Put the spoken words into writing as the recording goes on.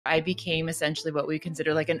I became essentially what we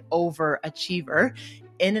consider like an overachiever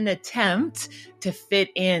in an attempt to fit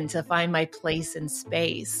in, to find my place in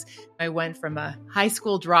space. I went from a high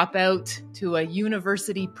school dropout to a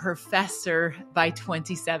university professor by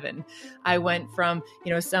 27. I went from,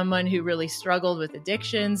 someone who really struggled with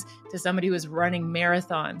addictions to somebody who was running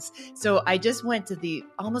marathons. So I just went to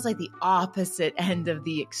almost like the opposite end of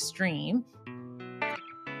the extreme.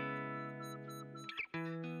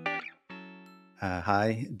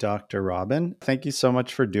 Hi, Dr. Robyne. Thank you so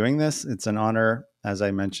much for doing this. It's an honor. As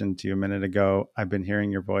I mentioned to you a minute ago, I've been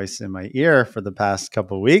hearing your voice in my ear for the past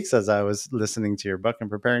couple of weeks as I was listening to your book and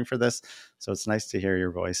preparing for this. So it's nice to hear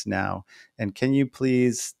your voice now. And can you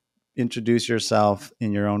please introduce yourself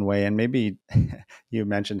in your own way? And maybe you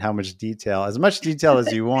mentioned how much detail, as much detail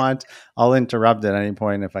as you want. I'll interrupt at any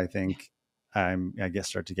point if I think I guess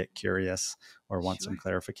start to get curious or want some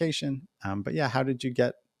clarification. But yeah, how did you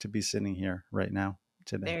get to be sitting here right now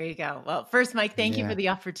today? There you go. Well, first, Mike, thank you for the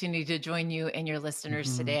opportunity to join you and your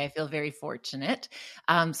listeners today. I feel very fortunate.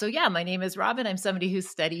 My name is Robyne. I'm somebody who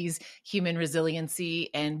studies human resiliency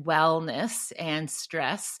and wellness and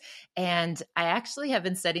stress. And I actually have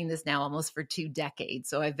been studying this now almost for 2 decades.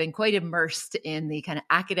 So I've been quite immersed in the kind of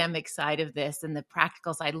academic side of this and the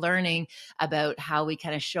practical side, learning about how we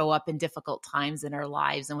kind of show up in difficult times in our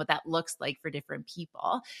lives and what that looks like for different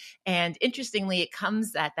people. And interestingly, it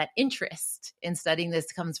comes that interest in studying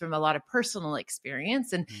this comes from a lot of personal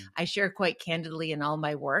experience. And I share quite candidly in all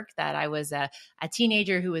my work that I was a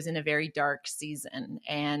teenager who was in a very dark season.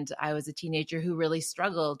 And I was a teenager who really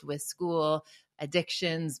struggled with school,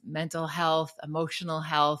 addictions, mental health, emotional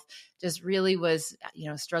health, just really was,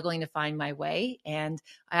 struggling to find my way. And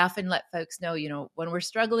I often let folks know, when we're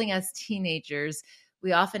struggling as teenagers,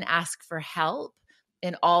 we often ask for help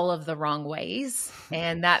in all of the wrong ways.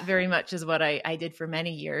 And that very much is what I did for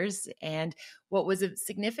many years. And what was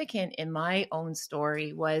significant in my own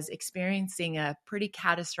story was experiencing a pretty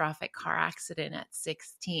catastrophic car accident at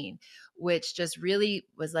 16, which just really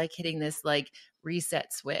was like hitting this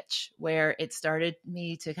reset switch where it started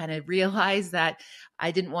me to kind of realize that I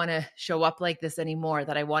didn't want to show up like this anymore,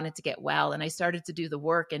 that I wanted to get well. And I started to do the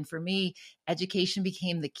work. And for me, education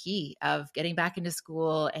became the key of getting back into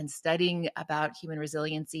school and studying about human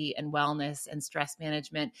resiliency and wellness and stress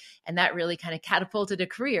management. And that really kind of catapulted a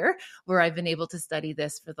career where I've been able to study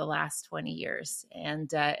this for the last 20 years. And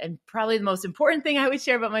probably the most important thing I would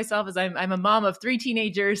share about myself is I'm a mom of 3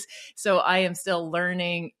 teenagers. So I am still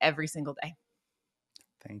learning every single day.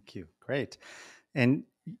 Thank you. Great. And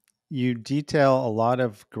you detail a lot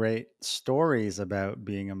of great stories about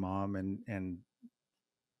being a mom. And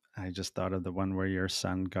I just thought of the one where your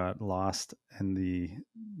son got lost in the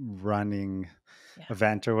running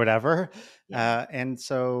event or whatever. And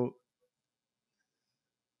so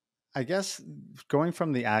I guess going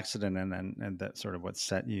from the accident and that's sort of what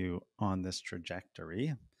set you on this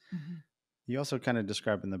trajectory, you also kind of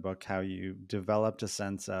describe in the book how you developed a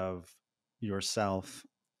sense of yourself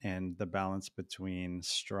and the balance between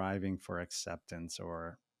striving for acceptance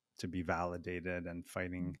or to be validated and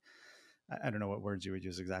fighting. I don't know what words you would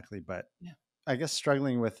use exactly, but I guess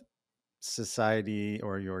struggling with society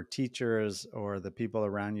or your teachers or the people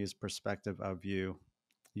around you's perspective of you.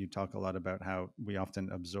 You talk a lot about how we often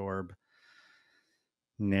absorb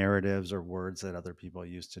narratives or words that other people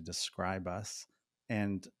use to describe us.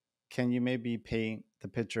 And can you maybe paint the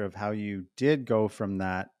picture of how you did go from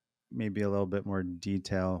that, maybe a little bit more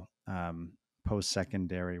detail,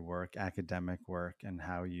 post-secondary work, academic work, and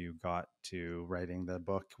how you got to writing the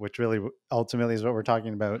book, which really ultimately is what we're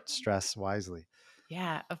talking about, Stress Wisely?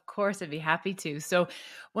 Yeah, of course, I'd be happy to. So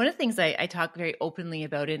one of the things I talk very openly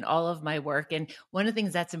about in all of my work, and one of the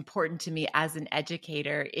things that's important to me as an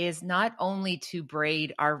educator is not only to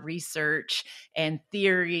braid our research and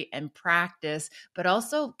theory and practice, but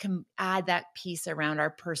also can add that piece around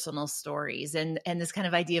our personal stories and this kind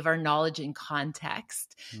of idea of our knowledge and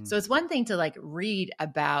context. So it's one thing to read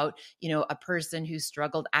about, a person who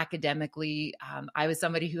struggled academically. I was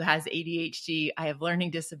somebody who has ADHD. I have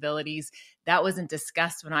learning disabilities. That wasn't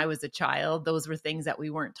discussed when I was a child. Those were things that we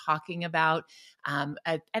weren't talking about.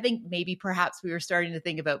 I think maybe perhaps we were starting to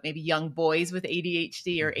think about maybe young boys with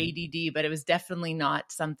ADHD or ADD, but it was definitely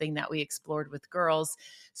not something that we explored with girls.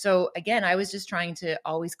 So again, I was just trying to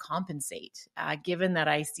always compensate, given that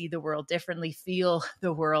I see the world differently, feel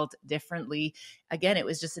the world differently. Again, it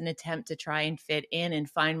was just an attempt to try and fit in and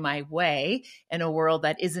find my way in a world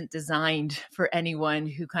that isn't designed for anyone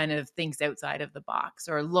who kind of thinks outside of the box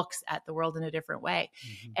or looks at the world in a different way. way.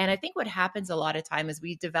 Mhm. And I think what happens a lot of time is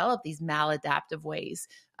we develop these maladaptive ways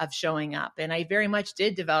of showing up. And I very much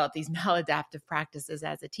did develop these maladaptive practices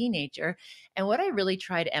as a teenager. And what I really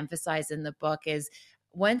try to emphasize in the book is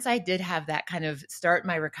once I did have that kind of start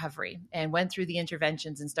my recovery and went through the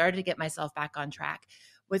interventions and started to get myself back on track,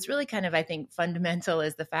 what's really kind of, I think, fundamental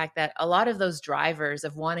is the fact that a lot of those drivers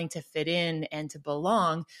of wanting to fit in and to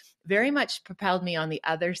belong very much propelled me on the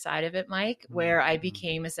other side of it, Mike, where I Mhm.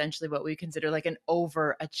 became essentially what we consider like an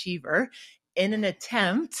overachiever in an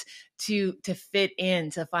attempt to fit in,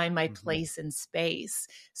 to find my Mhm. place in space.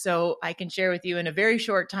 So I can share with you, in a very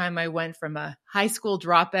short time, I went from a high school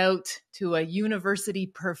dropout to a university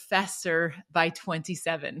professor by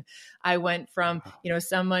 27. I went from, Wow.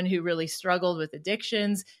 someone who really struggled with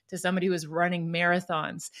addictions to somebody who was running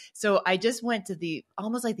marathons. So I just went to the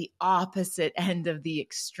almost like the opposite end of the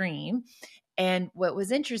extreme. And what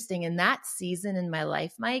was interesting in that season in my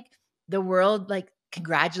life, Mike, the world like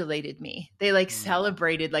congratulated me. They like Mm.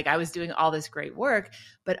 celebrated like I was doing all this great work,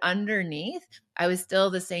 but underneath, I was still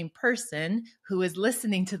the same person who was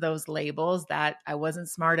listening to those labels that I wasn't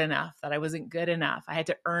smart enough, that I wasn't good enough. I had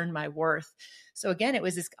to earn my worth. So again, it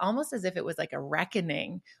was just almost as if it was like a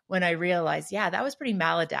reckoning when I realized, yeah, that was pretty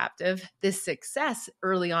maladaptive. This success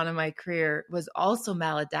early on in my career was also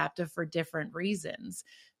maladaptive for different reasons.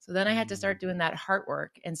 So then I had to start doing that heart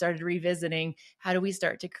work and started revisiting how do we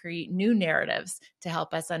start to create new narratives to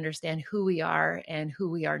help us understand who we are and who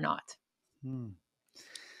we are not. Mm.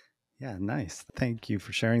 Yeah, nice. Thank you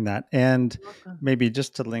for sharing that. And You're welcome. maybe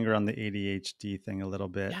just to linger on the ADHD thing a little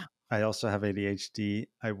bit, Yeah. I also have ADHD.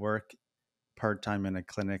 I work part-time in a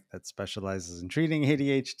clinic that specializes in treating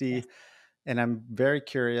Yes. ADHD. And I'm very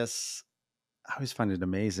curious. I always find it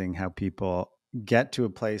amazing how people get to a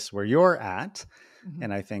place where you're at. Mhm.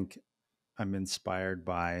 And I think I'm inspired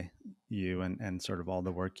by you and sort of all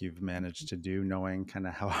the work you've managed to do, knowing kind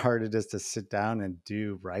of how hard it is to sit down and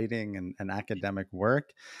do writing and academic work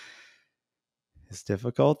is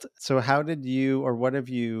difficult. So how did you, or what have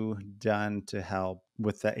you done to help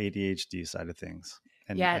with the ADHD side of things?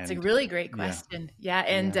 Yeah, it's a And really great yeah, question. Yeah,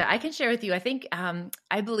 and yeah. I can share with you. I think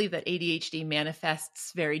I believe that ADHD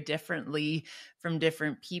manifests very differently from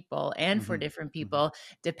different people and for Hmm. different Hmm. people,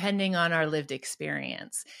 depending on our lived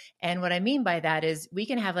experience. And what I mean by that is we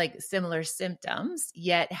can have like similar symptoms,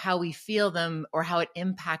 yet how we feel them or how it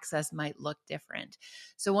impacts us might look different.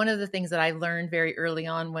 So one of the things that I learned very early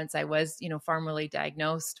on, once I was, formally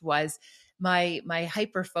diagnosed, was my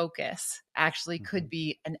hyper focus actually Hmm. could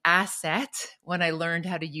be an asset when I learned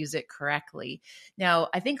how to use it correctly. Now,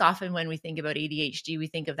 I think often when we think about ADHD, we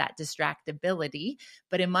think of that distractibility,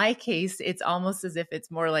 but in my case, it's almost as if it's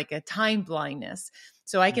more like a time blindness.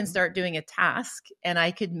 So I can Hmm. start doing a task and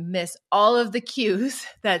I could miss all of the cues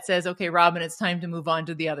that says, okay, Robyne, it's time to move on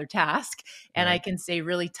to the other task. And I Right. can stay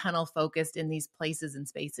really tunnel focused in these places and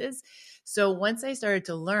spaces. So once I started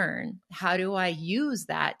to learn, how do I use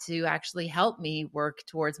that to actually help me work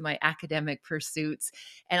towards my academic pursuits?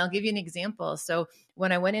 And I'll give you an example. So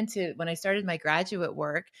when I started my graduate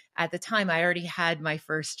work, at the time I already had my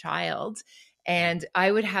first child. And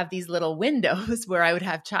I would have these little windows where I would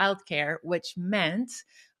have childcare, which meant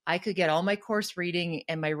I could get all my course reading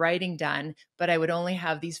and my writing done, but I would only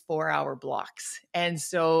have these 4-hour blocks. And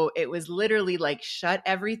so it was literally like shut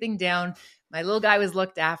everything down. My little guy was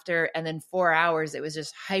looked after. And then 4 hours, it was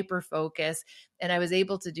just hyper focus. And I was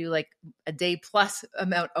able to do like a day plus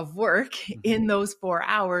amount of work Hmm. in those 4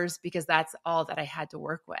 hours because that's all that I had to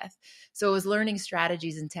work with. So it was learning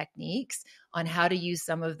strategies and techniques on how to use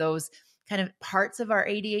some of those kind of parts of our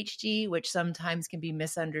ADHD, which sometimes can be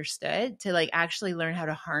misunderstood, to like actually learn how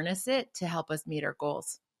to harness it to help us meet our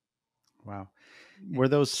goals. Wow. Were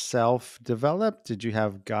those self-developed? Did you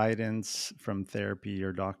have guidance from therapy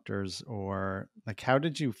or doctors, or like how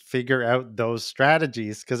did you figure out those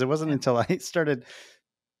strategies? Because it wasn't Yeah. until I started,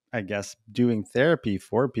 I guess, doing therapy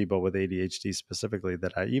for people with ADHD specifically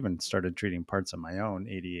that I even started treating parts of my own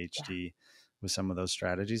Yeah. ADHD with some of those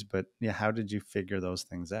strategies. But yeah, how did you figure those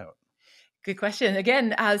things out? Good question.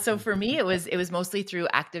 Again, so for me, it was mostly through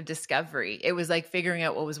active discovery. It was like figuring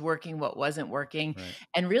out what was working, what wasn't working, Right.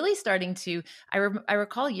 and really starting to. I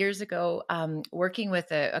recall years ago working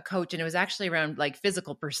with a coach, and it was actually around like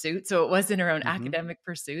physical pursuits, so it wasn't around Hmm. academic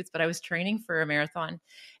pursuits. But I was training for a marathon,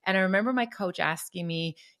 and I remember my coach asking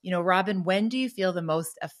me, Robyne, when do you feel the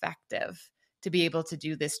most effective to be able to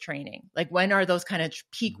do this training? Like, when are those kind of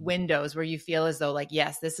peak Hmm. windows where you feel as though, like,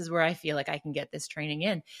 yes, this is where I feel like I can get this training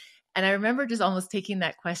in? And I remember just almost taking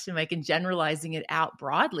that question, like, and generalizing it out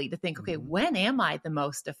broadly to think, okay, Hmm. when am I the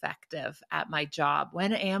most effective at my job?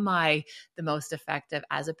 When am I the most effective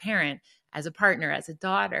as a parent, as a partner, as a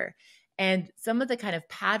daughter? And some of the kind of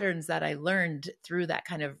patterns that I learned through that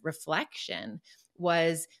kind of reflection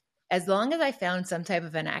was, as long as I found some type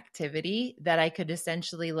of an activity that I could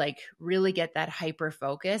essentially like really get that hyper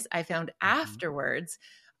focus, I found afterwards,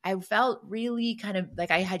 I felt really kind of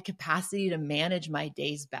like I had capacity to manage my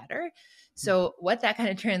days better. So what that kind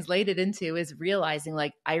of translated into is realizing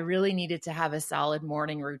like I really needed to have a solid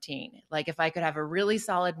morning routine. Like if I could have a really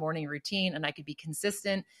solid morning routine and I could be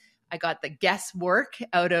consistent, I got the guesswork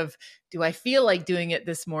out of, do I feel like doing it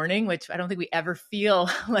this morning? Which I don't think we ever feel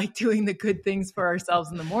like doing the good things for ourselves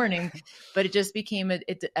in the morning, but it just became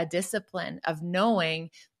a discipline of knowing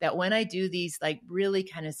that when I do these like really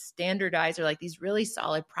kind of standardized or like these really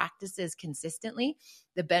solid practices consistently,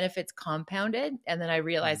 the benefits compounded. And then I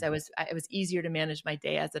realized it was easier to manage my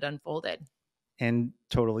day as it unfolded. And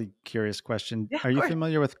totally curious question. Yeah, Are of you course.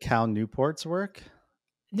 familiar with Cal Newport's work?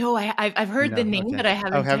 No, I've heard the No. name, Okay. but I Oh,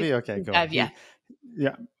 haven't have taken you? a Okay, deep cool. dive. Yeah.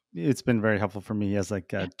 Yeah, it's been very helpful for me. He has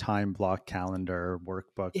like Yeah. a time block calendar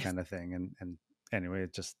workbook Yes. kind of thing. And anyway,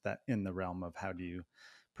 it's just that in the realm of how do you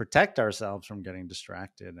protect ourselves from getting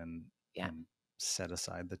distracted Yeah. and set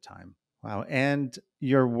aside the time. Wow. And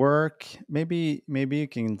your work, maybe you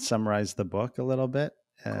can summarize the book a little bit,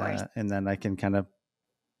 Of course. and then I can kind of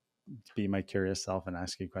be my curious self and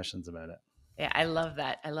ask you questions about it. Yeah, I love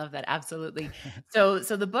that. I love that. Absolutely. So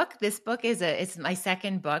this book it's my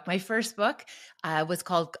second book. My first book was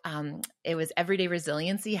called, it was Everyday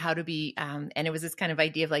Resiliency, how to be, and it was this kind of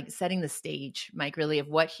idea of like setting the stage, Mike, really of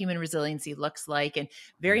what human resiliency looks like and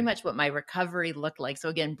very much what my recovery looked like. So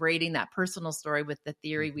again, braiding that personal story with the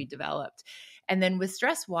theory we developed. And then with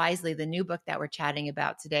Stress Wisely, the new book that we're chatting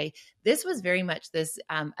about today, this was very much this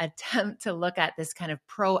attempt to look at this kind of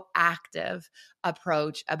proactive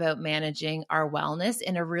approach about managing our wellness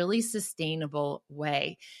in a really sustainable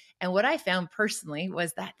way. And what I found personally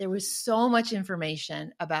was that there was so much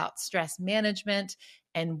information about stress management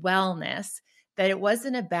and wellness that it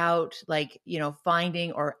wasn't about like,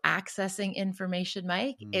 finding or accessing information,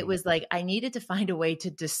 Mike. It was like I needed to find a way to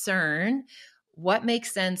discern what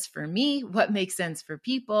makes sense for me, what makes sense for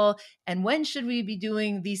people, and when should we be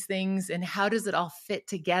doing these things, and how does it all fit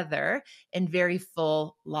together in very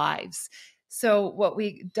full lives. So what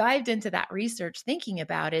we dived into that research thinking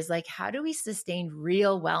about is like, how do we sustain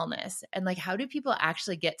real wellness? And like, how do people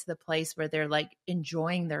actually get to the place where they're like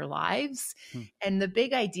enjoying their lives? And the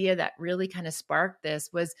big idea that really kind of sparked this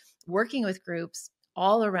was working with groups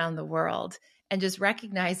all around the world and just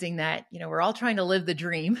recognizing that, we're all trying to live the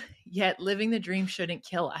dream, yet living the dream shouldn't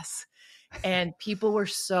kill us. And people were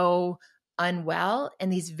so unwell in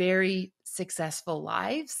these very successful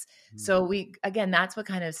lives. So that's what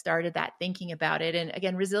kind of started that thinking about it. And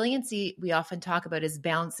again, resiliency, we often talk about is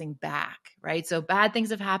bouncing back, right? So bad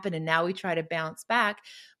things have happened and now we try to bounce back.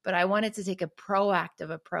 But I wanted to take a proactive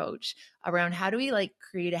approach around how do we like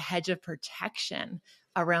create a hedge of protection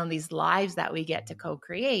around these lives that we get to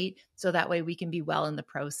co-create so that way we can be well in the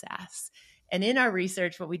process. And in our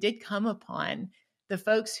research, what we did come upon, the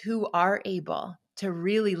folks who are able to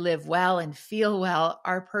really live well and feel well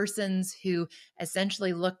are persons who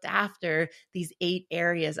essentially looked after these 8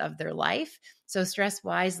 areas of their life. So Stress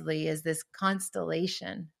Wisely is this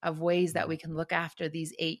constellation of ways that we can look after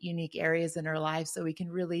these 8 unique areas in our lives so we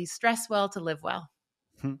can really stress well to live well.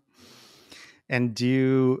 And do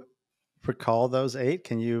you recall those 8?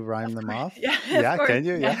 Can you rhyme them off? Yeah, of course. Can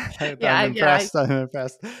you? Yeah. I'm impressed. I'm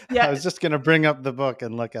impressed. Yeah. I was just going to bring up the book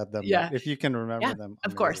and look at them. Yeah. But if you can remember them.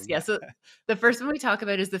 Of course. Yeah. So the first one we talk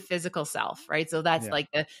about is the physical self, right? So that's like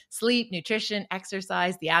the sleep, nutrition,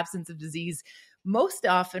 exercise, the absence of disease. Most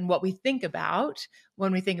often what we think about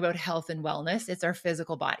when we think about health and wellness, it's our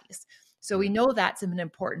physical bodies. So we know that's an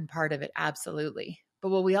important part of it. Absolutely. But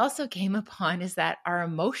what we also came upon is that our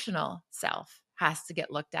emotional self has to get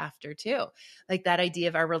looked after too. Like that idea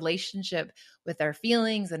of our relationship with our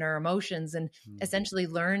feelings and our emotions and essentially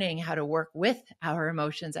learning how to work with our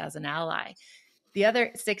emotions as an ally. The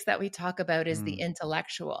other 6 that we talk about is the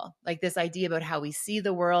intellectual, like this idea about how we see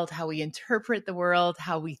the world, how we interpret the world,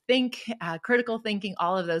 how we think, critical thinking,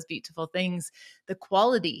 all of those beautiful things. The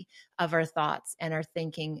quality of our thoughts and our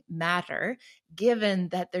thinking matter, given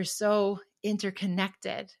that they're so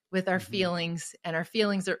interconnected with our feelings, and our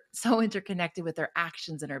feelings are so interconnected with our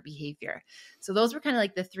actions and our behavior. So those were kind of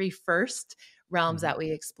like the 3 first realms that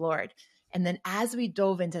we explored. And then as we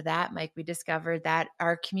dove into that, Mike, we discovered that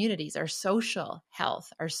our communities, our social health,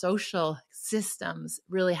 our social systems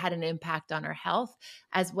really had an impact on our health,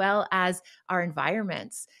 as well as our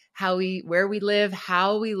environments, where we live,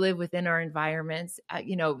 how we live within our environments,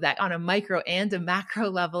 that on a micro and a macro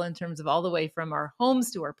level in terms of all the way from our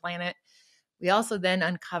homes to our planet We also then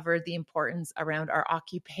uncovered the importance around our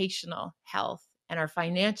occupational health and our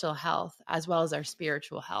financial health, as well as our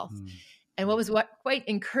spiritual health. And what was quite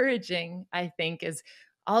encouraging, I think, is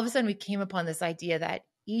all of a sudden we came upon this idea that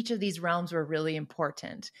each of these realms were really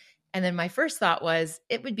important. And then my first thought was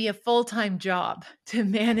it would be a full-time job to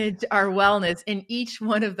manage our wellness in each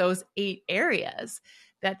one of those 8 areas,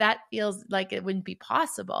 that feels like it wouldn't be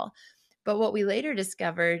possible. But what we later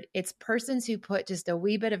discovered, it's persons who put just a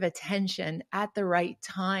wee bit of attention at the right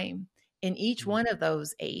time in each one of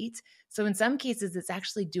those 8. So in some cases, it's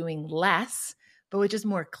actually doing less, but with just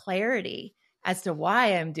more clarity as to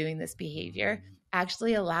why I'm doing this behavior,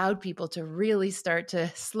 actually allowed people to really start to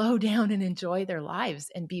slow down and enjoy their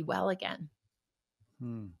lives and be well again.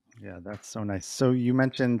 Yeah, that's so nice. So you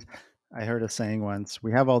mentioned, I heard a saying once,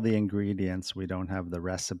 we have all the ingredients, we don't have the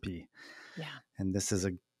recipe. Yeah. And this is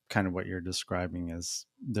a kind of what you're describing is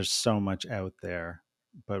there's so much out there,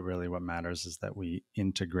 but really what matters is that we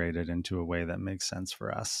integrate it into a way that makes sense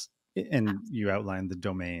for us. And you outlined the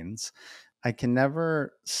domains. I can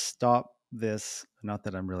never stop this, not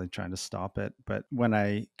that I'm really trying to stop it, but when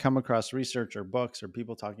I come across research or books or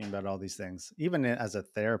people talking about all these things, even as a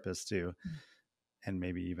therapist too, and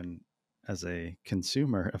maybe even as a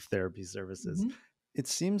consumer of therapy services, it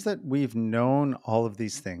seems that we've known all of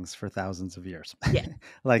these things for thousands of years. Yeah,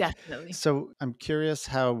 Like, definitely. so I'm curious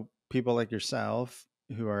how people like yourself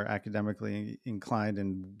who are academically inclined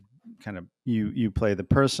and kind of you play the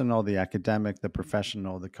personal, the academic, the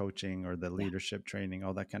professional, the coaching or the leadership training,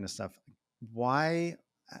 all that kind of stuff. Why?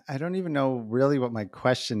 I don't even know really what my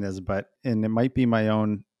question is, and it might be my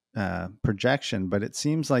own projection, but it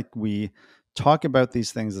seems like we talk about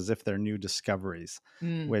these things as if they're new discoveries,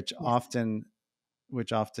 which often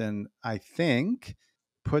I think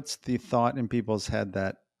puts the thought in people's head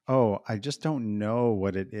that, oh, I just don't know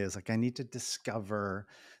what it is. Like I need to discover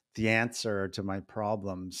the answer to my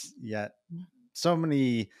problems. Yet so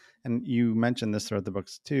many, and you mentioned this throughout the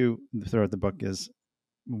books too, throughout the book, is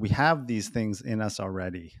we have these things in us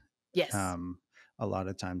already. Yes. A lot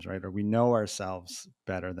of times, right? Or we know ourselves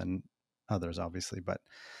better than others, obviously, but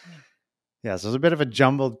yeah, so it's a bit of a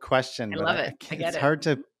jumbled question, I but love it. I get it's it. hard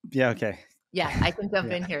to, yeah, okay. Yeah, I can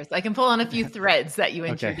jump in here. So I can pull on a few threads that you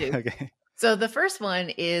introduced. Okay. So the first one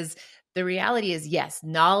is the reality is, yes,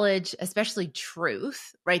 knowledge, especially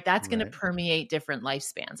truth, right? That's going to permeate different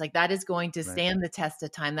lifespans. Like that is going to stand the test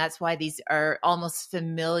of time. That's why these are almost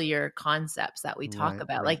familiar concepts that we talk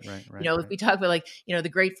about. If we talk about the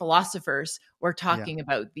great philosophers were talking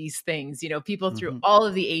about these things, people through all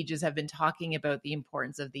of the ages have been talking about the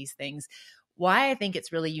importance of these things. Why I think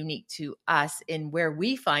it's really unique to us in where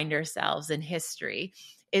we find ourselves in history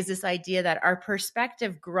is this idea that our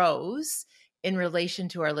perspective grows in relation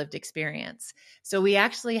to our lived experience. So we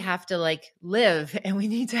actually have to live, and we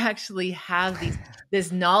need to actually have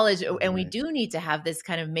this knowledge, and we do need to have this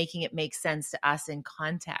kind of making it make sense to us in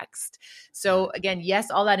context. So again,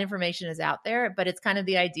 yes, all that information is out there, but it's kind of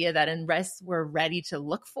the idea that unless we're ready to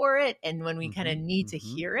look for it, and when we kind of need to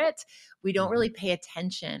hear it, we don't really pay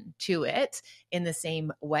attention to it in the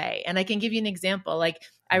same way. And I can give you an example.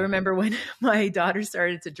 I remember when my daughter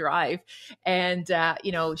started to drive and,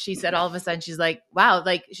 she said all of a sudden, she's like, wow,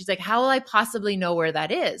 she's like, how will I possibly know where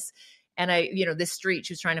that is? And this street,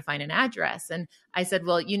 she was trying to find an address. And I said,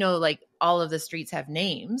 well, all of the streets have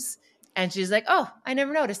names. And she's like, oh, I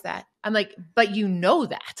never noticed that. I'm like, but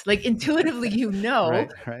that, intuitively,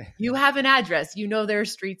 you have an address, there are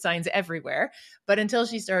street signs everywhere. But until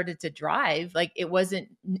she started to drive, it wasn't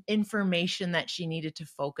information that she needed to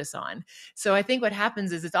focus on. So I think what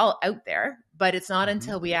happens is it's all out there, but it's not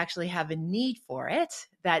until we actually have a need for it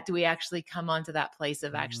that do we actually come onto that place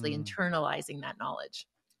of actually internalizing that knowledge.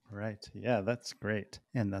 Right. Yeah, that's great.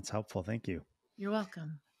 And that's helpful. Thank you. You're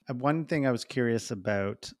welcome. One thing I was curious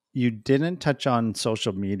about, you didn't touch on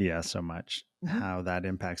social media so much, how that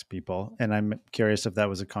impacts people. And I'm curious if that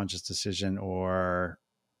was a conscious decision or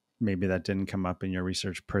maybe that didn't come up in your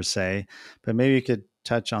research per se, but maybe you could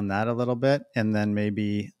touch on that a little bit. And then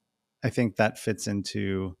maybe I think that fits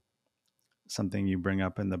into something you bring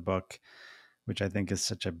up in the book, which I think is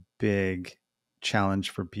such a big challenge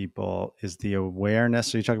for people, is the awareness.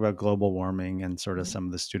 So you talk about global warming and sort of some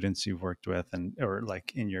of the students you've worked with or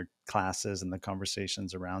in your classes and the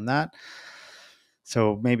conversations around that.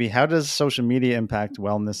 So maybe how does social media impact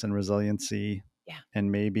wellness and resiliency? Yeah.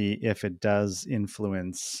 And maybe if it does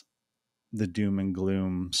influence the doom and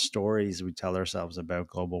gloom stories we tell ourselves about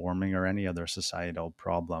global warming or any other societal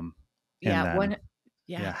problem. Yeah.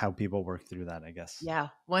 Yeah. how people work through that, I guess. Yeah,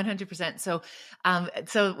 100%.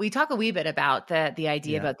 So we talk a wee bit about the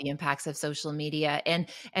idea Yeah. about the impacts of social media, and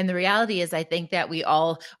the reality is, I think that we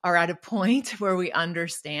all are at a point where we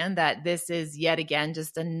understand that this is yet again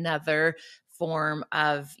just another form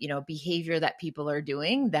of behavior that people are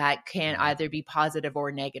doing that can either be positive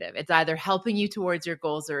or negative. It's either helping you towards your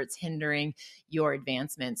goals or it's hindering your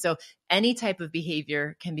advancement. So any type of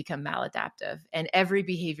behavior can become maladaptive, and every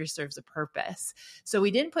behavior serves a purpose. So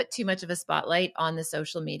we didn't put too much of a spotlight on the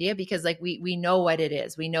social media because we know what it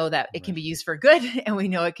is. We know that it can be used for good, and we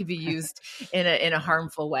know it can be used in a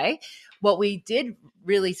harmful way. What we did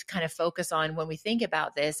really kind of focus on when we think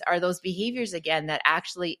about this are those behaviors, again, that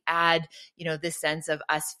actually add, this sense of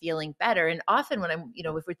us feeling better. And often when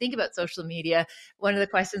if we think about social media, one of the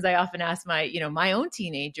questions I often ask my own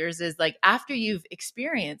teenagers is like, after you've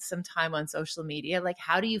experienced some time on social media, like,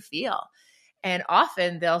 how do you feel? And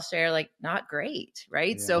often they'll share like, not great,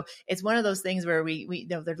 right? Yeah. So it's one of those things where we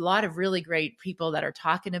know there's a lot of really great people that are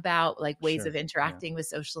talking about like ways of interacting with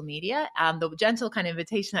social media. The gentle kind of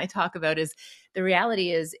invitation I talk about is the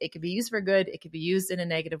reality is it could be used for good. It could be used in a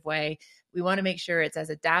negative way. We want to make sure it's as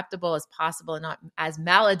adaptable as possible and not as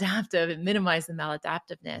maladaptive and minimize the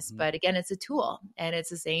maladaptiveness. But again, it's a tool, and it's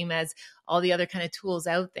the same as all the other kind of tools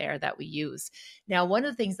out there that we use. Now, one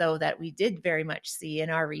of the things, though, that we did very much see in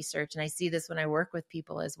our research, and I see this when I work with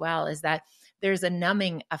people as well, is that there's a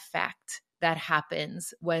numbing effect that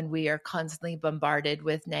happens when we are constantly bombarded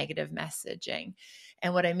with negative messaging.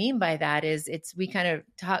 And what I mean by that is we kind of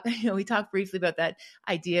talk, we talked briefly about that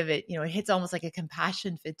idea of it, it hits almost like a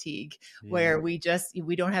compassion fatigue where we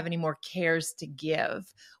don't have any more cares to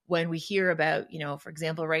give when we hear about, for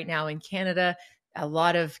example, right now in Canada, a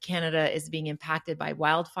lot of Canada is being impacted by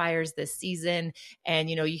wildfires this season. And,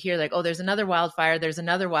 you hear like, oh, there's another wildfire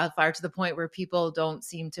to the point where people don't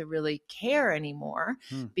seem to really care anymore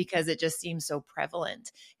because it just seems so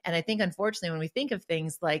prevalent. And I think, unfortunately, when we think of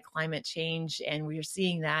things like climate change, and we're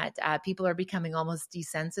seeing that people are becoming almost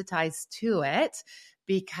desensitized to it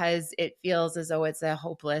because it feels as though it's a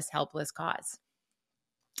hopeless, helpless cause.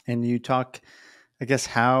 And you talk, I guess,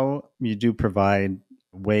 how you do provide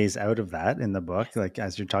ways out of that in the book, like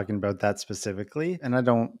as you're talking about that specifically. And I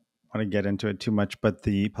don't want to get into it too much, but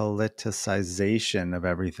the politicization of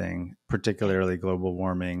everything, particularly global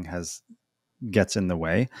warming, gets in the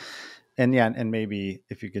way. And and maybe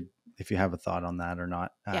if you have a thought on that or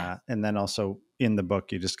not. And then also in the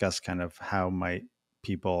book, you discuss kind of how might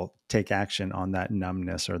people take action on that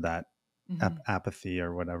numbness or that apathy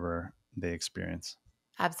or whatever they experience.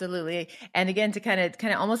 Absolutely. And again, to kind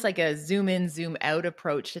of almost like a zoom in, zoom out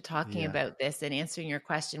approach to talking about this and answering your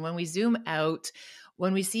question. When we zoom out,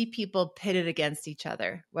 when we see people pitted against each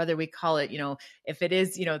other, whether we call it, if it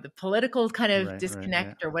is, the political kind of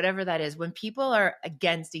disconnect or whatever that is, when people are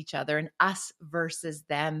against each other, an us versus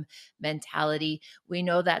them mentality, we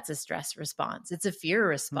know that's a stress response. It's a fear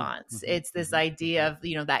response. It's this idea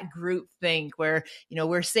of, that group think where,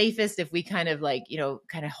 we're safest if we kind of like,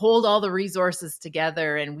 kind of hold all the resources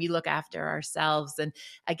together and we look after ourselves. And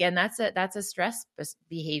again, that's a stress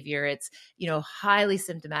behavior. It's, highly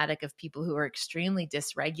symptomatic of people who are extremely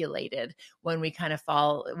dysregulated when we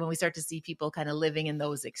start to see people kind of living in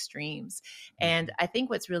those extremes. And I think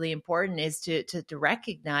what's really important is to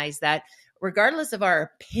recognize that regardless of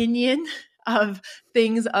our opinion of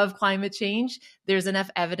things of climate change, there's enough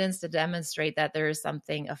evidence to demonstrate that there is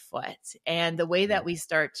something afoot. And the way that we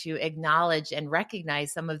start to acknowledge and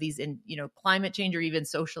recognize some of these climate change or even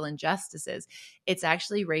social injustices, it's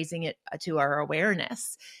actually raising it to our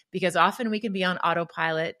awareness, because often we can be on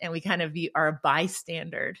autopilot and we kind of are a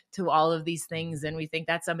bystander to all of these things. And we think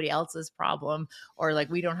that's somebody else's problem, or like,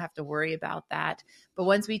 we don't have to worry about that. But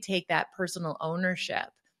once we take that personal ownership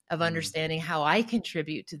of understanding how I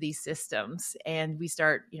contribute to these systems, and we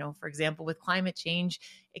start, for example, with climate change,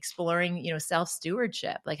 exploring,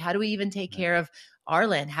 self-stewardship, like how do we even take care of our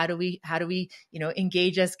land? How do we,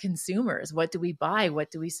 engage as consumers? What do we buy?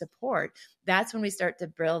 What do we support? That's when we start to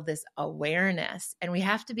build this awareness, and we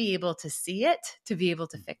have to be able to see it to be able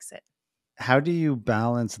to fix it. How do you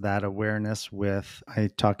balance that awareness with, I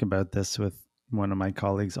talk about this with one of my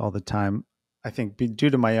colleagues all the time. I think due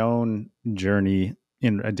to my own journey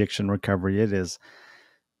in addiction recovery, it is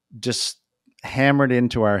just hammered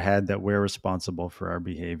into our head that we're responsible for our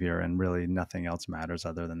behavior and really nothing else matters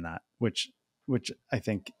other than that, which I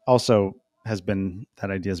think also that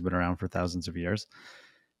idea has been around for thousands of years.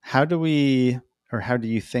 How do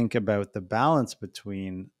you think about the balance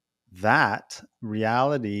between that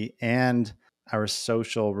reality and our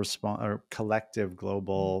social response or collective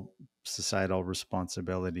global societal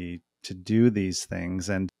responsibility to do these things.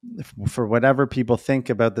 And for whatever people think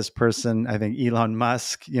about this person, I think Elon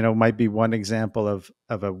Musk, might be one example of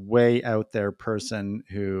a way out there person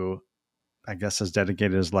who I guess has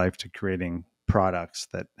dedicated his life to creating products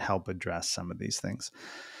that help address some of these things.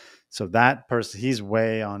 So that person, he's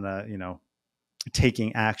way on a,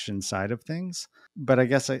 taking action side of things. But I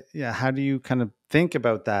guess, how do you kind of think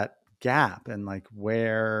about that gap and like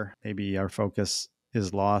where maybe our focus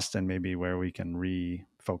is lost and maybe where we can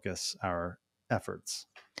refocus our efforts?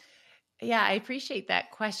 Yeah, I appreciate that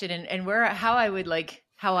question. And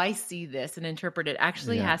how I see this and interpret it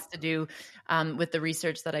actually Yeah. has to do with the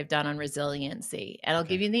research that I've done on resiliency. And I'll Okay.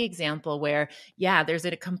 give you the example where, there's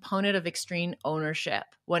a component of extreme ownership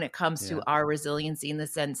when it comes to our resiliency, in the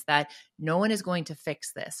sense that no one is going to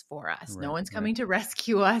fix this for us. No one's coming to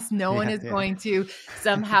rescue us. No one is going to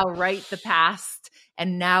somehow right the past.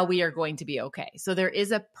 And now we are going to be okay. So there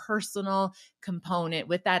is a personal component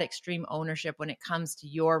with that extreme ownership when it comes to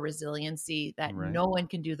your resiliency, that no one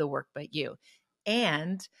can do the work but you.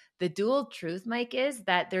 And the dual truth, Mike, is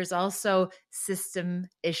that there's also system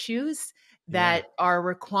issues that are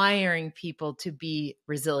requiring people to be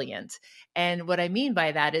resilient. And what I mean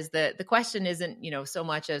by that is the question isn't, so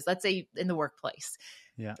much as, let's say in the workplace,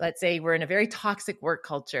 let's say we're in a very toxic work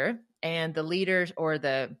culture and the leader or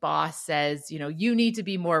the boss says, you need to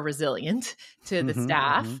be more resilient to the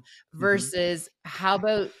staff, versus how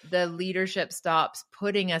about the leadership stops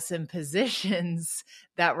putting us in positions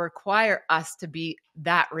that require us to be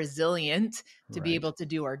that resilient to be able to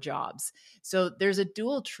do our jobs. So there's a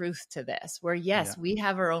dual truth to this where, yes, we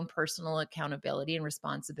have our own personal accountability and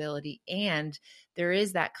responsibility, and there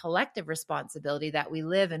is that collective responsibility that we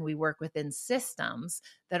live and we work within systems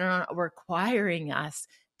that are not requiring us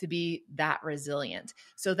to be that resilient.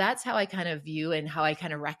 So that's how I kind of view and how I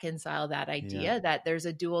kind of reconcile that idea that there's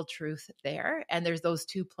a dual truth there. And there's those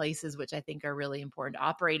two places, which I think are really important to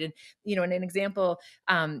operate. And, and an example,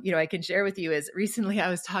 I can share with you is recently I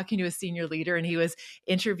was talking to a senior leader and he was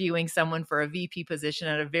interviewing someone for a VP position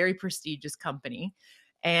at a very prestigious company.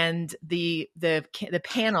 And the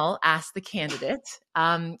panel asked the candidate,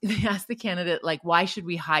 like, why should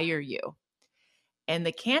we hire you? And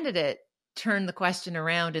the candidate turned the question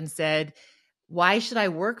around and said, why should I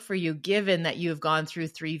work for you given that you have gone through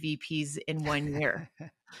 3 VPs in 1 year?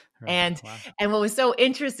 And what was so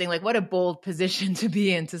interesting, like what a bold position to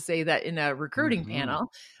be in, to say that in a recruiting panel,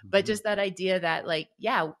 but just that idea that like,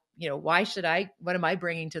 what am I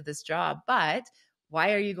bringing to this job? But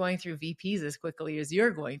why are you going through VPs as quickly as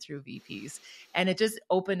you're going through VPs? And it just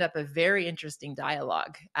opened up a very interesting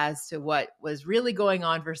dialogue as to what was really going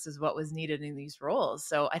on versus what was needed in these roles.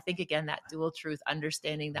 So I think, again, that dual truth,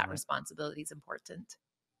 understanding that responsibility is important.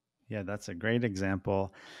 Yeah, that's a great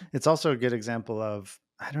example. It's also a good example of,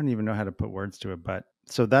 I don't even know how to put words to it, but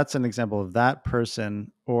so that's an example of that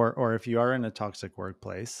person, or if you are in a toxic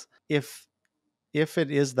workplace, if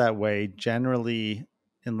it is that way, generally,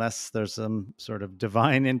 unless there's some sort of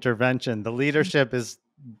divine intervention, the leadership is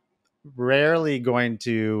rarely going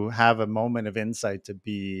to have a moment of insight to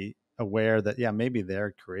be aware that, maybe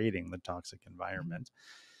they're creating the toxic environment.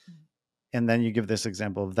 And then you give this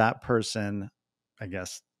example of that person, I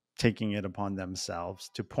guess, taking it upon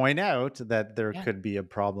themselves to point out that there could be a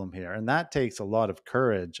problem here. And that takes a lot of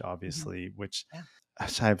courage, obviously, which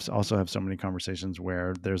I also have so many conversations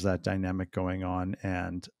where there's that dynamic going on.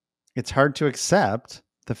 And it's hard to accept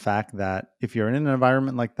the fact that if you're in an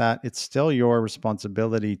environment like that, it's still your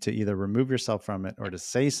responsibility to either remove yourself from it or to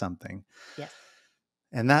say something. Yes.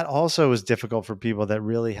 And that also is difficult for people that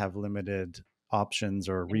really have limited options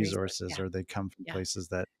or resources, or they come from places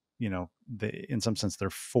that, they, in some sense,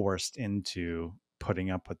 they're forced into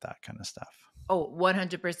putting up with that kind of stuff. Oh,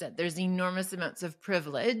 100%. There's enormous amounts of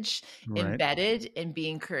privilege embedded in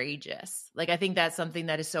being courageous. Like, I think that's something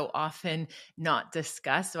that is so often not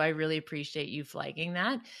discussed. So I really appreciate you flagging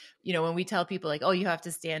that. When we tell people like, oh, you have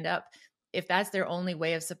to stand up, if that's their only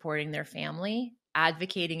way of supporting their family,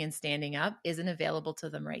 advocating and standing up isn't available to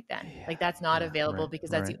them right then. Like, that's not available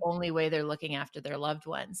because that's the only way they're looking after their loved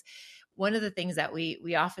ones. One of the things that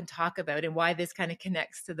we often talk about, and why this kind of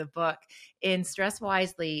connects to the book, in Stress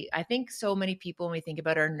Wisely, I think so many people, when we think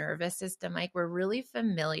about our nervous system, like, we're really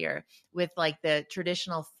familiar with like the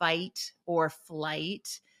traditional fight or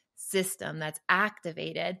flight system that's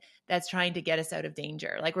activated, that's trying to get us out of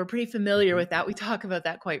danger. Like, we're pretty familiar with that. We talk about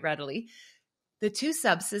that quite readily. The two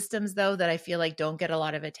subsystems, though, that I feel like don't get a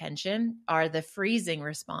lot of attention are the freezing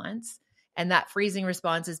response. And that freezing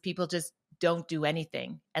response is people just don't do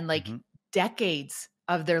anything. And like decades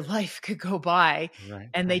of their life could go by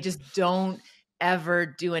and they just don't ever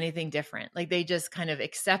do anything different. Like they just kind of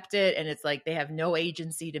accept it, and it's like they have no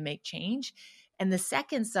agency to make change. And the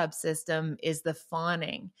second subsystem is the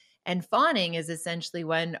fawning. And fawning is essentially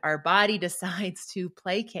when our body decides to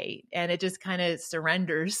placate and it just kind of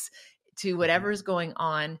surrenders to whatever's going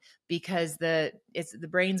on, because it's the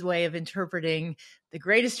brain's way of interpreting the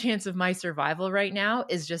greatest chance of my survival right now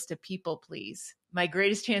is just to people please. My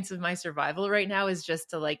greatest chance of my survival right now is just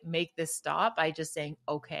to like make this stop by just saying,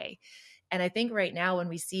 okay. And I think right now when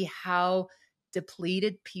we see how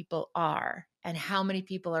depleted people are and how many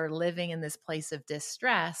people are living in this place of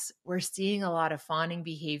distress, we're seeing a lot of fawning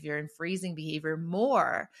behavior and freezing behavior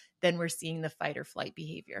more than we're seeing the fight or flight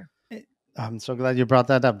behavior. I'm so glad you brought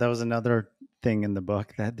that up. That was another thing in the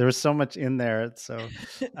book that there was so much in there. So,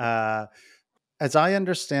 as I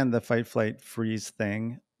understand the fight, flight, freeze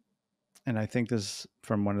thing, and I think this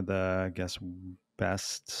from one of the, I guess,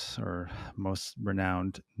 best or most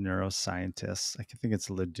renowned neuroscientists. I think it's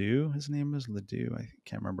Ledoux. His name is Ledoux. I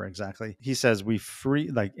can't remember exactly. He says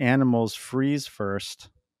like animals freeze first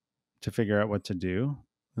to figure out what to do.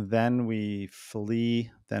 Then we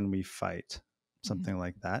flee, then we fight, something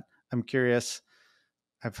like that. I'm curious.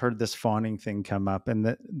 I've heard this fawning thing come up,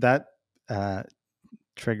 and that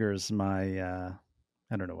triggers my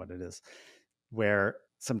I don't know what it is, where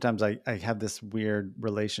sometimes I have this weird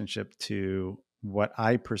relationship to what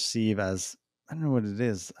I perceive as, I don't know what it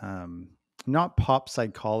is, not pop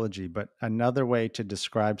psychology, but another way to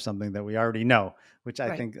describe something that we already know, which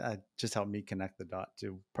I think just helped me connect the dot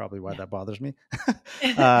to probably why that bothers me,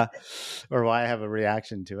 or why I have a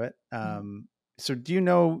reaction to it. So do you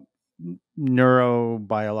know,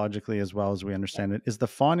 neurobiologically as well as we understand it, is the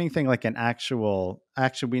fawning thing like an actually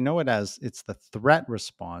we know it as it's the threat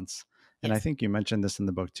response? And I think you mentioned this in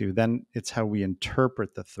the book too. Then it's how we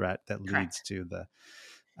interpret the threat that leads to the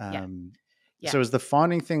so is the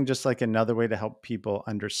fawning thing just like another way to help people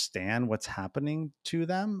understand what's happening to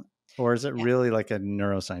them, or is it really like a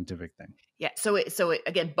neuroscientific thing? Yeah. So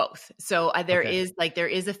again, both. So there is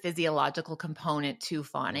a physiological component to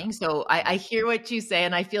fawning. Yeah. So I hear what you say,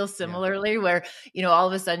 and I feel similarly where, all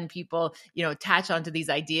of a sudden people, attach onto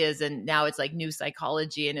these ideas, and now it's like new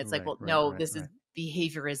psychology, and it's like, well, no, this is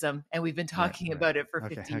behaviorism, and we've been talking about it for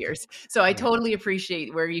 50 years. So I totally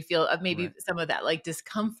appreciate where you feel maybe some of that like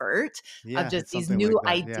discomfort of just these new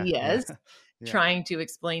ideas trying to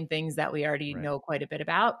explain things that we already know quite a bit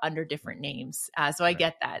about under different names. So I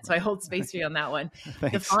get that. So I hold space for you on that one.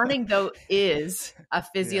 The fawning, though, is a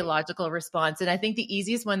physiological response. And I think the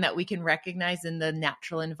easiest one that we can recognize in the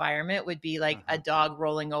natural environment would be like a dog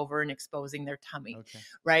rolling over and exposing their tummy,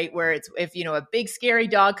 right? Where it's, if, a big scary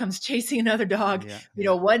dog comes chasing another dog,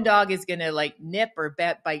 one dog is going to like nip or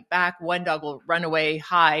bite back. One dog will run away,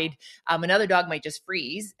 hide. Another dog might just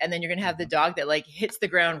freeze. And then you're going to have the dog that like hits the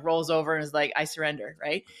ground, rolls over, and is like, I surrender,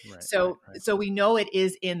 right? So we know it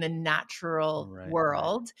is in the natural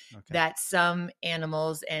world that some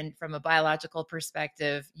animals, and from a biological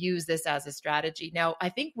perspective, use this as a strategy. Now, I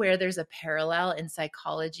think where there's a parallel in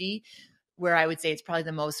psychology, where I would say it's probably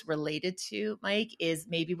the most related to, Mike, is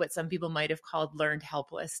maybe what some people might have called learned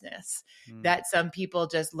helplessness, that some people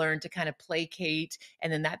just learn to kind of placate,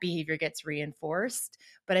 and then that behavior gets reinforced.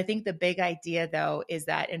 But I think the big idea, though, is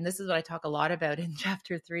that, and this is what I talk a lot about in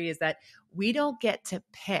chapter 3, is that we don't get to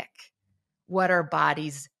pick what our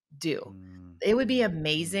bodies do. It would be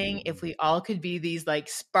amazing if we all could be these like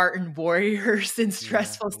Spartan warriors in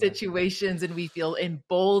stressful situations, and we feel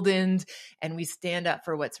emboldened and we stand up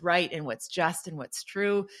for what's right and what's just and what's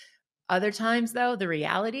true. Other times, though, the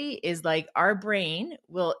reality is like our brain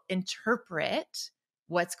will interpret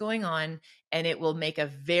what's going on, and it will make a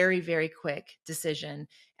very, very quick decision.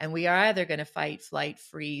 And we are either going to fight, flight,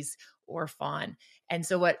 freeze, or fawn. And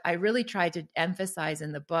so what I really tried to emphasize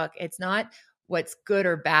in the book, it's not what's good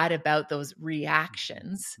or bad about those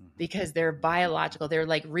reactions, because they're biological, they're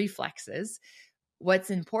like reflexes.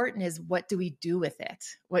 What's important is, what do we do with it?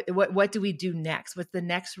 What do we do next? What's the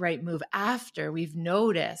next right move after we've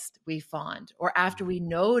noticed we fawned, or after we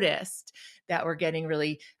noticed that we're getting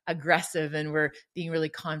really aggressive and we're being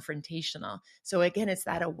really confrontational? So again, it's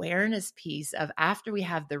that awareness piece of, after we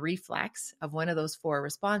have the reflex of one of those 4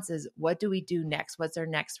 responses, what do we do next? What's our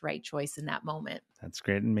next right choice in that moment? That's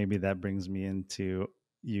great. And maybe that brings me into,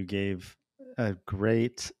 you gave a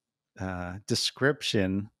great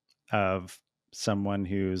description of someone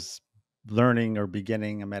who's learning or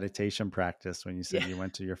beginning a meditation practice when you said you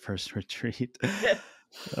went to your first retreat. That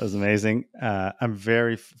was amazing. I'm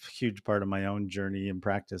very huge part of my own journey and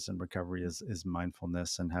practice and recovery is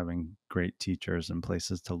mindfulness, and having great teachers and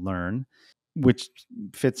places to learn, which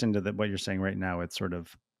fits into what you're saying right now. It's sort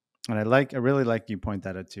of, and I really like you point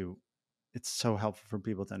that out too. it's so helpful for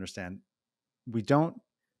people to understand. We don't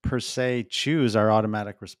per se choose our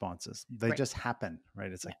automatic responses. They Right. just happen,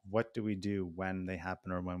 right? It's Yeah. like, what do we do when they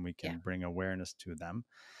happen, or when we Yeah. can bring awareness to them?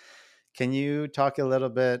 Can you talk a little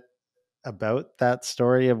bit about that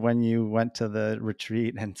story of when you went to the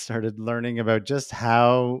retreat and started learning about just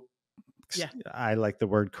how, Yeah. I like the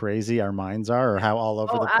word crazy, our minds are, or Yeah. how all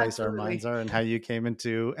over Oh, the place our minds absolutely. are, and how you came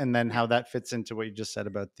into, and then Yeah. how that fits into what you just said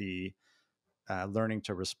about the learning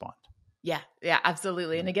to respond? Yeah, yeah,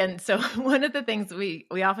 absolutely. And Yeah. again, so one of the things we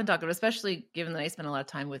often talk about, especially given that I spend a lot of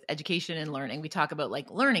time with education and learning, we talk about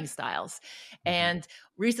like learning styles. Mm-hmm. And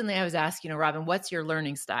recently I was asked, Robin, what's your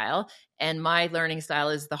learning style? And my learning style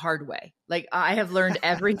is the hard way. Like I have learned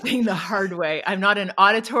everything the hard way. I'm not an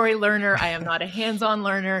auditory learner. I am not a hands-on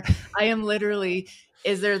learner. I am literally,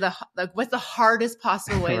 is there what's the hardest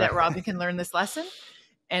possible way that Right. Robin can learn this lesson?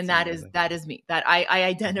 And It's that is amazing. me, that I Mm-hmm.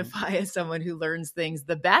 identify as someone who learns things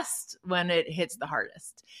the best when it hits the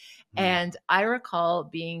hardest. Mm-hmm. And I recall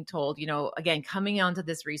being told, again, coming onto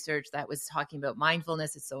this research that was talking about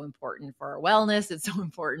mindfulness, it's so important for our wellness. It's so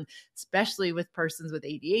important, especially with persons with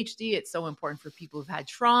ADHD. It's so important for people who've had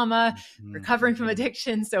trauma, recovering from Mm-hmm.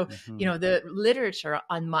 addiction. So, Mm-hmm. the literature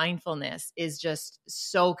on mindfulness is just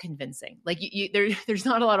so convincing. Like there's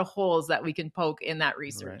not a lot of holes that we can poke in that Right.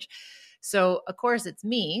 research. So of course it's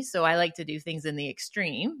me. So I like to do things in the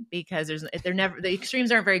extreme because the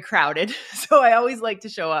extremes aren't very crowded. So I always like to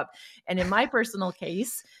show up. And in my personal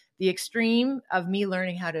case, the extreme of me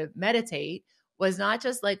learning how to meditate was not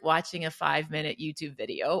just like watching a 5-minute YouTube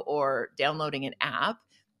video or downloading an app.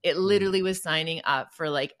 It Mm. literally was signing up for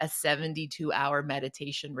like a 72-hour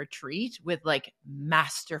meditation retreat with like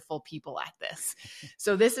masterful people at this.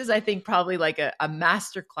 So this is, I think, probably like a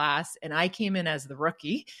master class. And I came in as the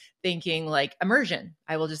rookie thinking like immersion.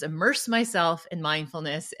 I will just immerse myself in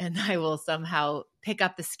mindfulness and I will somehow pick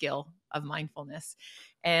up the skill of mindfulness.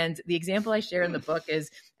 And the example I share in the book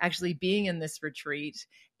is actually being in this retreat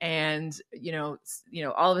and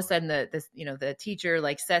all of a sudden the teacher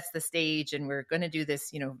like sets the stage and we're going to do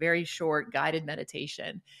this very short guided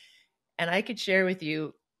meditation. And I could share with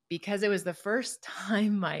you, because it was the first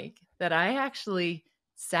time, Mike, that I actually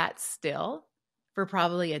sat still for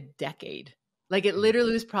probably a decade. Like it Mm.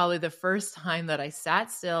 literally was probably the first time that I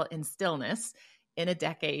sat still in stillness in a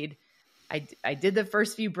decade. I did the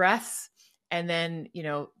first few breaths. And then,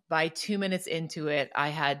 by 2 minutes into it, I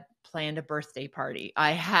had planned a birthday party.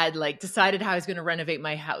 I had like decided how I was going to renovate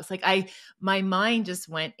my house. Like my mind just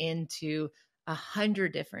went into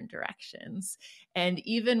 100 different directions. And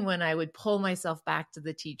even when I would pull myself back to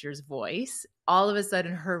the teacher's voice, all of a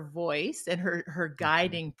sudden her voice and her Mhm.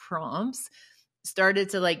 guiding prompts started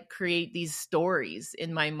to like create these stories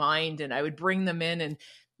in my mind, and I would bring them in. And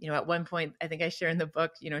at one point, I think I share in the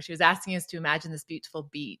book, she was asking us to imagine this beautiful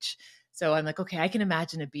beach. So I'm like, okay, I can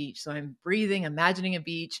imagine a beach. So I'm breathing, imagining a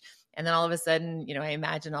beach. And then all of a sudden, I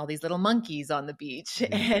imagine all these little monkeys on the beach Yeah.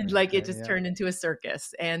 and like it Okay. just Yeah. turned into a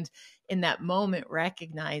circus. And in that moment,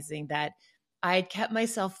 recognizing that I had kept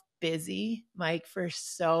myself busy, Mike, for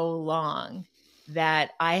so long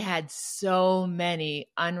that I had so many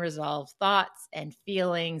unresolved thoughts and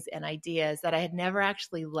feelings and ideas that I had never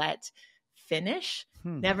actually let finish,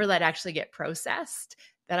 Hmm. never let actually get processed,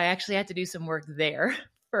 that I actually had to do some work there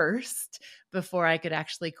first before I could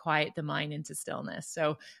actually quiet the mind into stillness.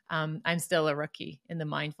 So I'm still a rookie in the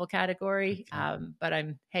mindful category, Okay. but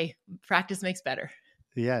hey, practice makes better.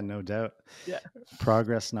 Yeah, no doubt. Yeah.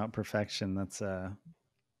 Progress, not perfection. That's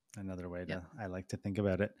another way Yeah. I like to think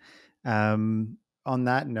about it. On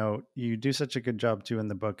that note, you do such a good job too in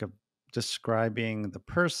the book of describing the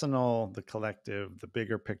personal, the collective, the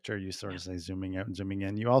bigger picture. You sort Yeah. of say zooming out and zooming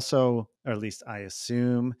in. You also, or at least I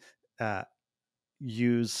assume, uh,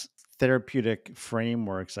 use therapeutic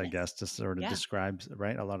frameworks, I Yes. guess, to sort of Yeah. describe,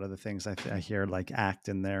 right? A lot of the things I hear, like ACT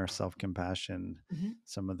in there, self-compassion, Mhm.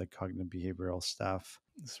 some of the cognitive behavioral stuff.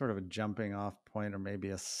 Sort of a jumping off point, or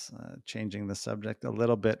maybe changing the subject a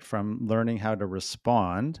little bit from learning how to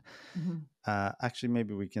respond. Mhm. Actually,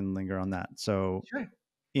 maybe we can linger on that. So, Sure.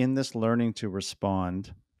 in this learning to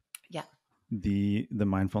respond, Yeah. the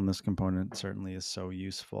mindfulness component certainly is so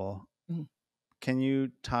useful. Mhm. Can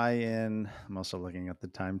you tie in? I'm also looking at the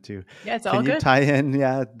time too. Yeah, it's all Can you good. tie in,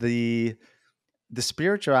 yeah, the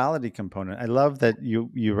spirituality component? I love that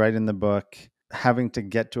you write in the book having to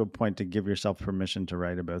get to a point to give yourself permission to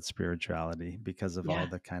write about spirituality because of all Yeah.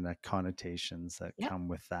 the kind of connotations that Yep. come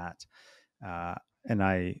with that. And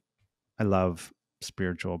I love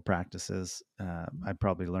spiritual practices. I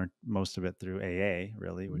probably learned most of it through AA,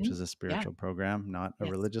 really, which Mhm. is a Yeah. spiritual program, not a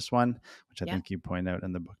Yes. religious one, which I Yeah. think you point out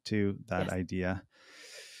in the book too, that Yes. idea.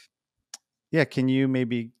 Yeah, can you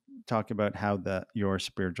maybe talk about how your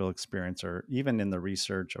spiritual experience, or even in the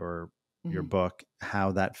research or your book,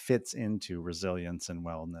 how that fits into resilience and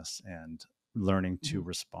wellness and learning to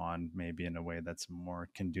respond maybe in a way that's more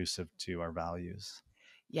conducive to our values?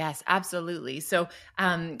 Yes, absolutely. So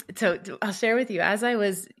I'll share with you, as I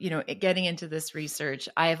was, getting into this research,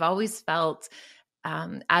 I've always felt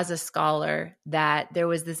as a scholar that there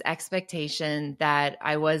was this expectation that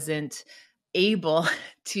I wasn't able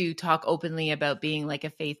to talk openly about being like a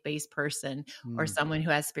faith-based person or someone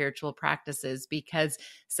who has spiritual practices, because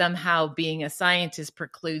somehow being a scientist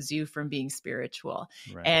precludes you from being spiritual.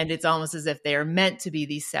 Right. And it's almost as if they are meant to be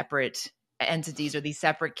these separate entities or these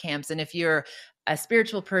separate camps. And if you're a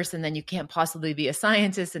spiritual person, then you can't possibly be a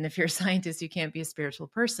scientist. And if you're a scientist, you can't be a spiritual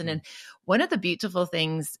person. And one of the beautiful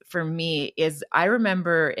things for me is I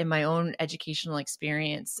remember in my own educational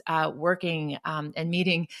experience working and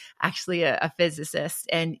meeting actually a physicist,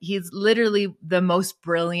 and he's literally the most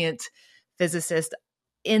brilliant physicist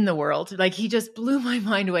in the world. Like, he just blew my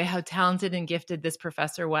mind away how talented and gifted this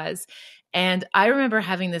professor was. And I remember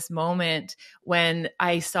having this moment when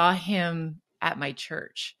I saw him at my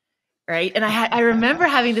church. Right. And I remember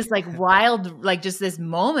having this like wild, like just this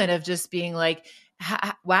moment of just being like,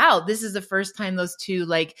 wow, this is the first time those two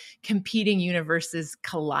like competing universes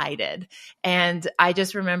collided. And I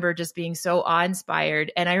just remember just being so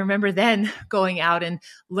awe-inspired. And I remember then going out and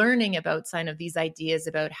learning about some of these ideas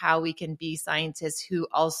about how we can be scientists who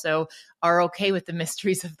also are okay with the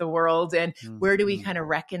mysteries of the world, and where do we kind of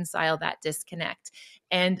reconcile that disconnect.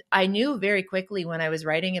 And I knew very quickly when I was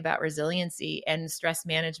writing about resiliency and stress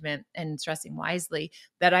management and stressing wisely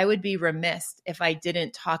that I would be remiss if I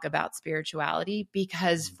didn't talk about spirituality,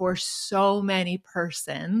 because for so many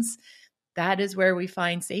persons, that is where we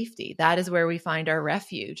find safety. That is where we find our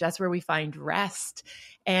refuge. That's where we find rest.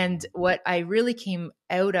 And what I really came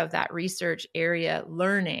out of that research area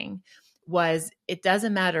learning was it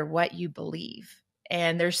doesn't matter what you believe.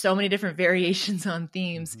 And there's so many different variations on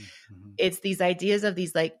themes. It's these ideas of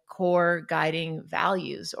these like core guiding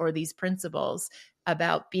values or these principles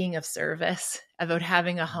about being of service, about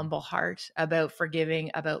having a humble heart, about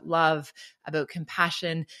forgiving, about love, about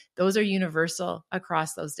compassion. Those are universal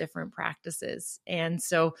across those different practices. And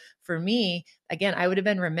so for me, again, I would have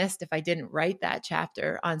been remiss if I didn't write that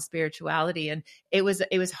chapter on spirituality. And it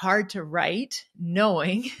was hard to write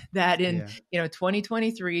knowing that in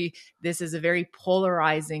 2023, this is a very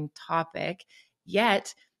polarizing topic.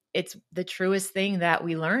 Yet it's the truest thing that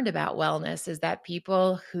we learned about wellness is that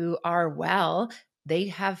people who are well,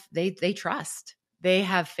 they trust, they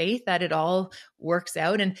have faith that it all works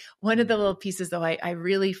out. And one of the little pieces though, I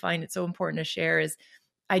really find it so important to share is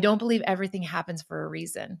I don't believe everything happens for a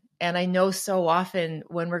reason. And I know so often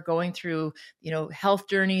when we're going through, health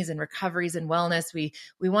journeys and recoveries and wellness, we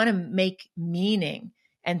want to make meaning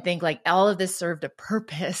and think like all of this served a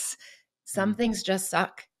purpose. Some things just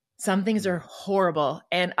suck. Some things are horrible.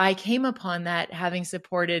 And I came upon that having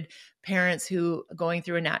supported parents who, going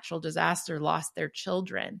through a natural disaster, lost their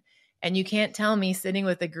children. And you can't tell me sitting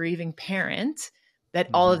with a grieving parent that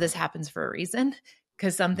all of this happens for a reason,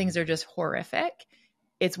 because some things are just horrific.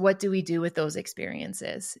 It's what do we do with those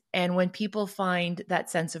experiences? And when people find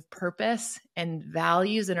that sense of purpose and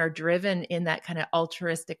values and are driven in that kind of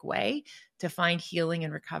altruistic way to find healing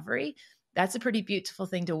and recovery, that's a pretty beautiful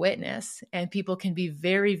thing to witness. And people can be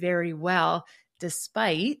very, very well,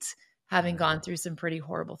 despite having gone through some pretty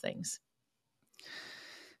horrible things.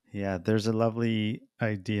 Yeah, there's a lovely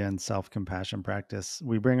idea in self-compassion practice.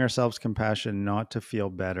 We bring ourselves compassion not to feel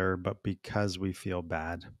better, but because we feel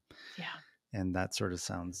bad. Yeah. And that sort of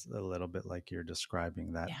sounds a little bit like you're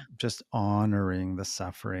describing that, just honoring the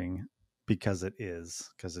suffering because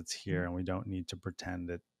it's here, and we don't need to pretend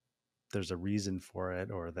that there's a reason for it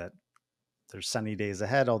or that there's sunny days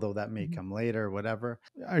ahead, although that may come later, whatever.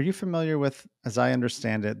 Are you familiar with, as I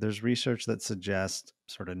understand it, there's research that suggests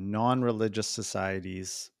sort of non-religious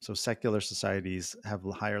societies, so secular societies, have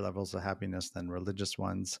higher levels of happiness than religious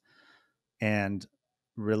ones, and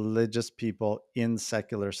religious people in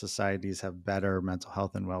secular societies have better mental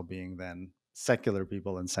health and well-being than secular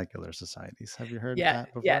people in secular societies. Have you heard that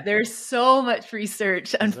before? Yeah, there's so much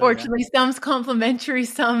research. Unfortunately, some's complimentary,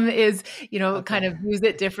 some is, kind of use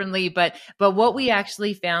it differently. But what we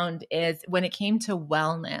actually found is when it came to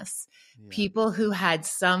wellness, people who had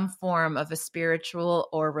some form of a spiritual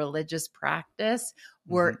or religious practice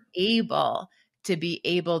were able to be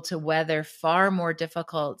able to weather far more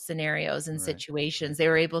difficult scenarios and Right. situations. They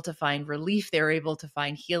were able to find relief. They were able to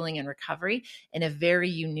find healing and recovery in a very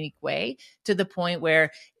unique way, to the point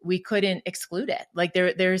where we couldn't exclude it. Like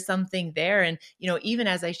there's something there. And, even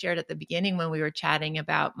as I shared at the beginning when we were chatting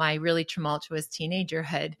about my really tumultuous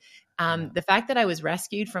teenagerhood, the fact that I was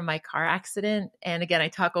rescued from my car accident, and again, I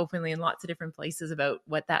talk openly in lots of different places about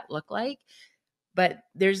what that looked like, but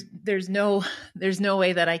there's no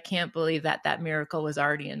way that I can't believe that that miracle was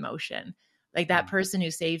already in motion. Like that person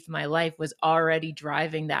who saved my life was already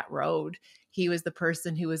driving that road. He was the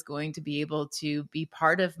person who was going to be able to be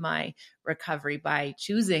part of my recovery by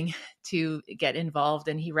choosing to get involved.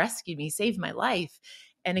 And he rescued me, saved my life.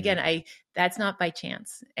 And again, that's not by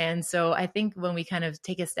chance. And so I think when we kind of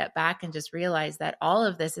take a step back and just realize that all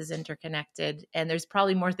of this is interconnected, and there's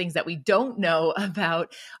probably more things that we don't know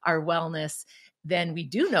about our wellness than we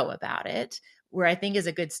do know about it, where I think is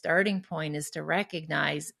a good starting point is to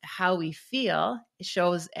recognize how we feel.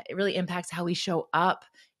 It really impacts how we show up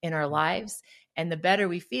in our lives. And the better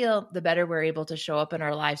we feel, the better we're able to show up in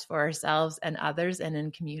our lives for ourselves and others and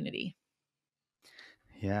in community.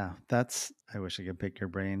 Yeah, I wish I could pick your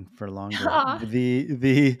brain for longer.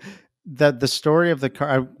 The story of the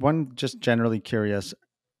car, one, just generally curious.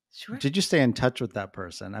 Sure. Did you stay in touch with that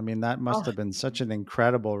person? I mean, that must Oh, have been such an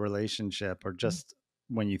incredible relationship, or just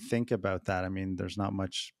when you think about that, I mean, there's not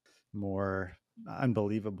much more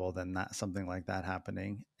unbelievable than that, something like that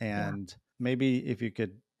happening. yeah. And maybe if you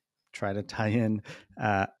could try to tie in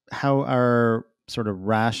how our sort of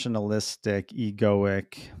rationalistic,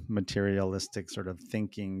 egoic, materialistic sort of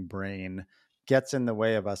thinking brain gets in the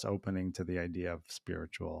way of us opening to the idea of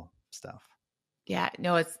spiritual stuff. Yeah,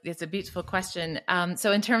 no, it's a beautiful question.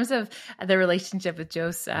 So in terms of the relationship with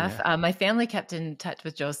Joseph, my family kept in touch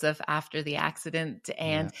with Joseph after the accident,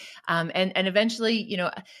 and eventually,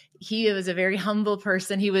 he was a very humble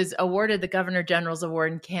person. He was awarded the Governor General's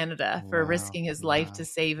Award in Canada for risking his life to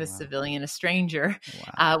save a civilian, a stranger,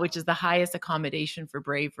 which is the highest accommodation for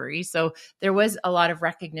bravery. So there was a lot of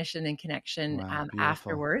recognition and connection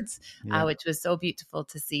afterwards, which was so beautiful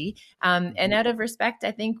to see. And out of respect,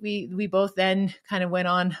 I think we both then kind of went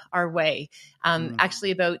on our way.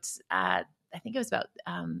 Actually, I think it was about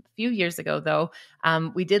a few years ago, though,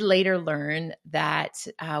 we did later learn that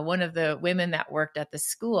one of the women that worked at the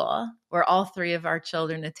school where all three of our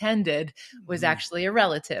children attended was actually a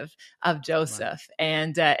relative of Joseph.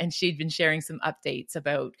 And she'd been sharing some updates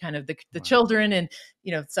about kind of the children and,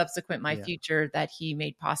 subsequent my future that he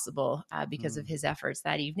made possible because of his efforts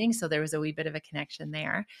that evening. So there was a wee bit of a connection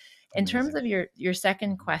there. In terms of your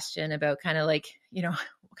second question about kind of like,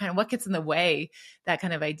 kind of what gets in the way, that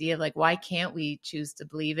kind of idea of like, why can't we choose to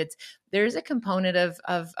believe? There's a component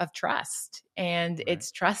of trust, and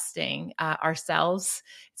it's trusting ourselves.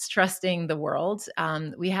 It's trusting the world.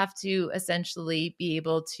 We have to essentially be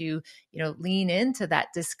able to, lean into that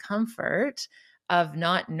discomfort of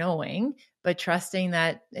not knowing, but trusting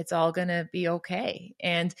that it's all going to be okay.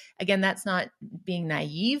 And again, that's not being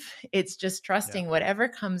naive. It's just trusting whatever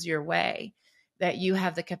comes your way, that you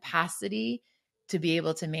have the capacity to be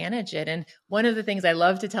able to manage it. And one of the things I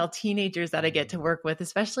love to tell teenagers that I get to work with,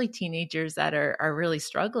 especially teenagers that are really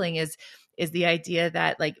struggling, is the idea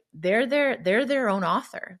that like they're their own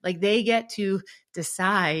author. Like they get to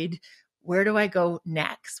decide, where do I go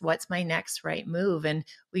next? What's my next right move? And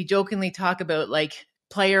we jokingly talk about like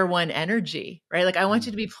player one energy, right? Like I want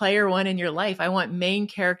you to be player one in your life. I want main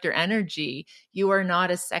character energy. You are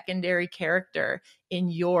not a secondary character in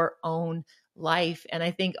your own life. And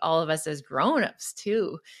I think all of us as grownups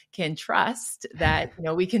too can trust that,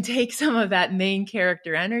 we can take some of that main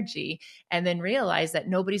character energy and then realize that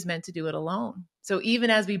nobody's meant to do it alone. So even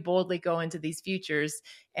as we boldly go into these futures,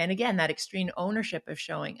 and again, that extreme ownership of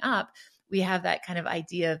showing up, we have that kind of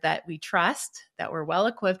idea that we trust, that we're well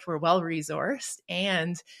equipped, we're well resourced,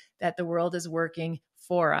 and that the world is working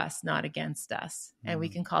for us, not against us. And we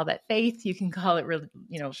can call that faith. You can call it,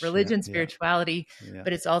 religion, spirituality,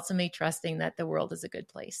 but it's ultimately trusting that the world is a good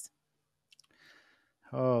place.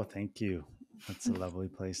 Oh, thank you. That's a lovely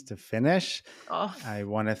place to finish. Oh. I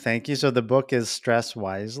want to thank you. So the book is Stress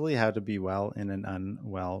Wisely, How to Be Well in an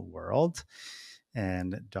Unwell World.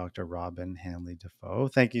 And Dr. Robyne Hanley-Dafoe,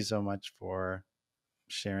 thank you so much for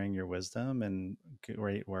sharing your wisdom and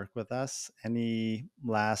great work with us.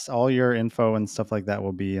 All your info and stuff like that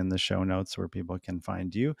will be in the show notes where people can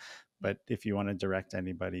find you. But if you want to direct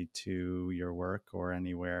anybody to your work or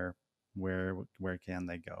anywhere, where can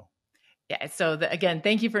they go? Yeah. So again,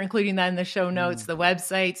 thank you for including that in the show notes, the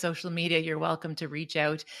website, social media. You're welcome to reach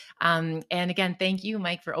out. And again, thank you,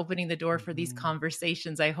 Mike, for opening the door for these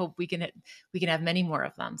conversations. I hope we can have many more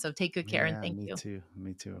of them. So take good care and thank you.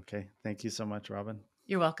 Me too. Okay. Thank you so much, Robyne.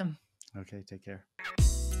 You're welcome. Okay. Take care.